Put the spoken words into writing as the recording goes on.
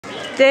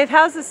Dave,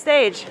 how's the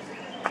stage?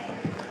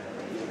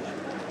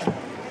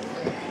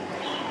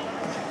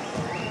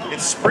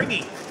 It's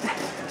springy.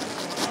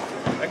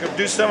 I could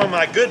do some of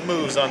my good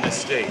moves on this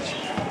stage.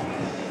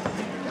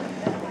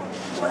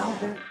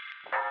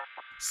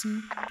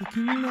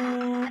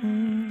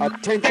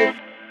 Attention,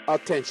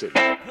 attention.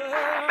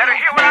 Better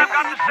hear what I've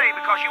got to say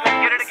because you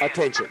won't get it again.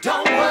 Attention.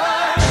 Don't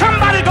worry.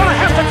 Somebody's gonna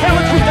have to tell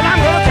the truth and I'm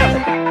gonna tell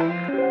it.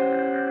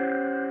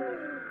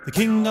 The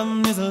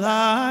kingdom is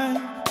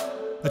alive,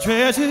 a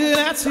treasure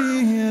that's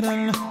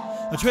hidden,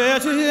 a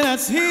treasure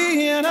that's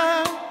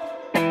hidden.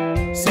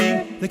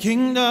 See, the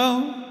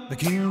kingdom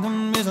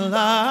is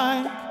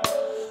alive,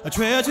 a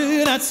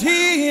treasure that's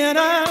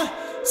hidden.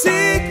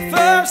 Seek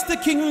first the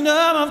kingdom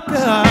of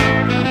God.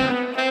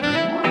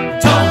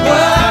 Don't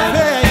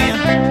worry,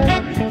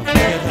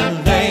 where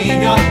lay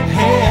your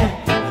head,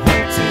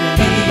 what to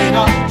eat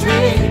or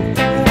drink,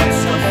 what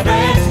your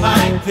friends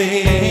might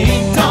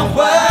think. Don't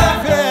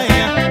worry,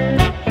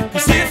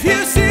 'cause if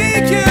you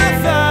seek, you'll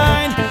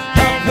find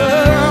a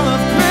pearl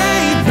of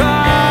great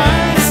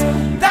price.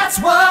 That's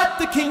what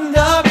the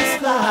kingdom is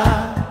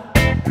like.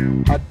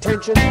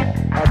 Attention,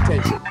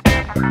 attention.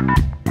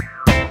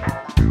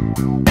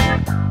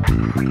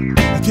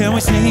 Can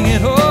we sing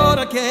it all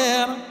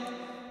together?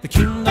 The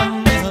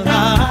kingdom is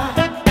alive,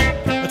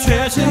 a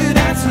treasure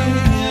that's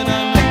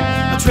hidden,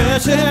 a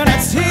treasure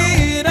that's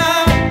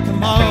hidden.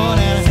 Come on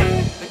and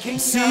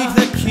seek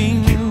the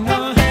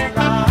kingdom,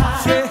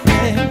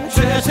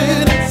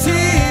 treasure that's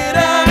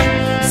hidden.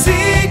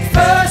 Seek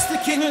first the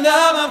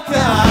kingdom of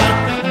God.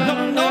 No,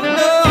 no,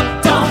 no,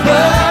 don't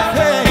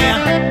worry,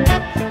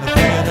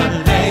 where to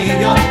lay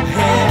your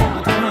head.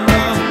 No, no,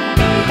 no.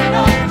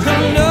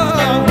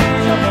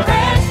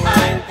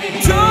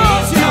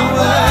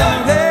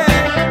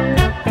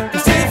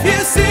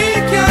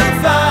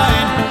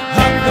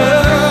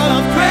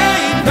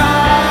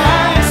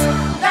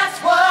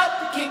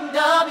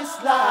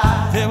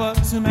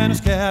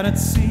 Scattered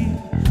seed,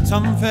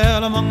 some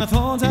fell among the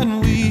thorns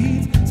and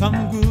weeds,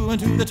 some grew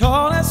into the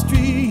tallest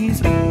trees.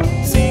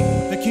 Seek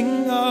the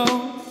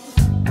kingdom,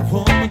 the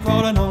woman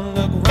crawling on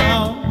the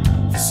ground,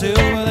 for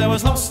silver that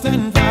was lost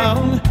and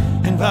found,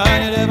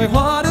 invited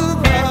everyone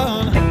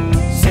around.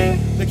 Seek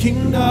the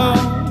kingdom,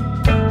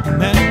 the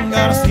man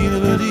got a steal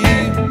of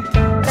believe,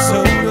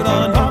 sold it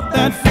on bought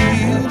that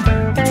field,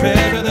 the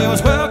treasure there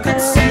was well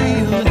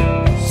concealed.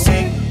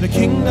 Seek the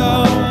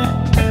kingdom,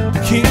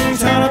 the king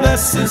trying to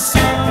bless his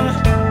son.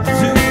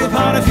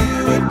 If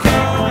you would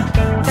come,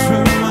 there's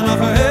room enough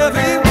for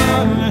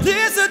everyone.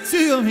 Listen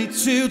to me,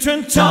 children,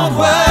 don't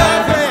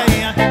worry,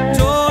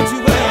 don't you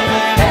worry.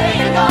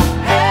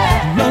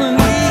 No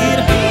need,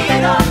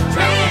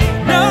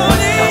 no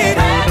need,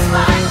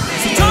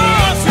 so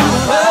don't you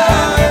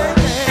worry.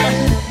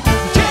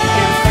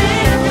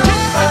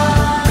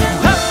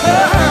 A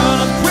pearl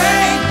of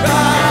great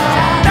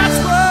price, that's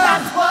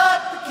what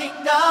the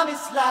kingdom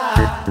is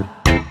like.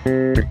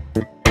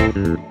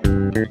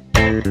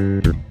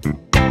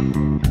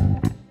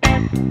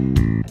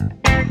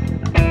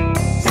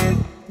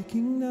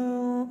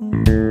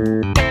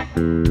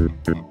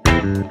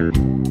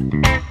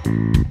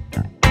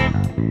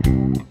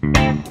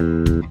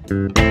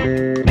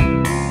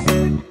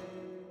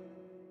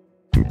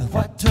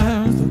 What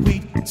turns the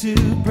wheat to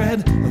bread?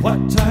 What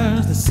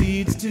turns the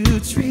seeds to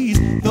trees?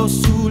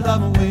 Those who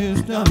love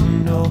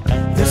wisdom know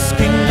this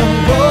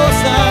kingdom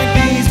grows like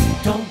these.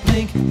 Don't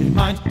blink, it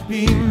might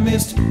be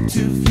missed.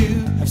 Too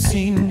few have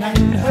seen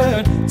and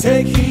heard.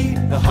 Take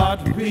heed, the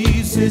heart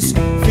resists.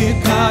 Fear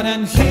God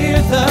and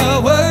hear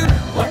the word.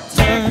 What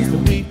turns the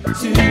wheat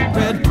to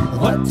bread?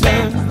 What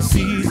turns the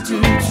seeds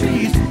to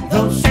trees?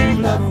 Those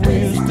who love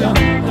wisdom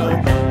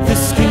know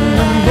this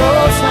kingdom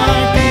grows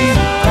like these.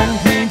 Don't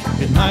blink,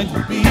 it might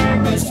be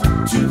missed.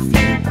 Too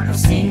few have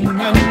seen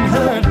and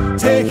heard.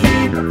 Take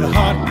heed, the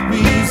heart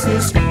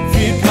resists.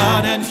 Fear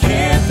God and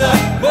hear the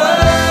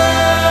word.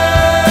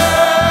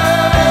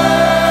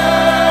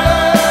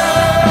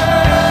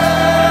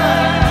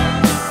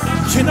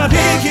 In the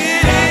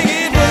beginning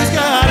it was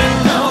God and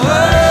the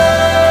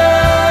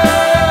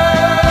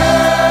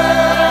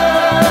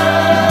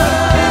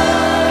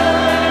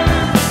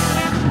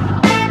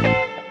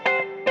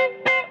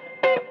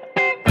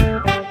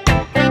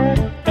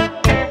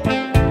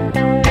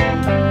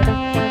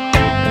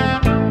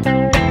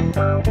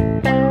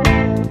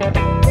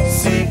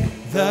seek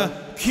the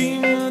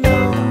kingdom.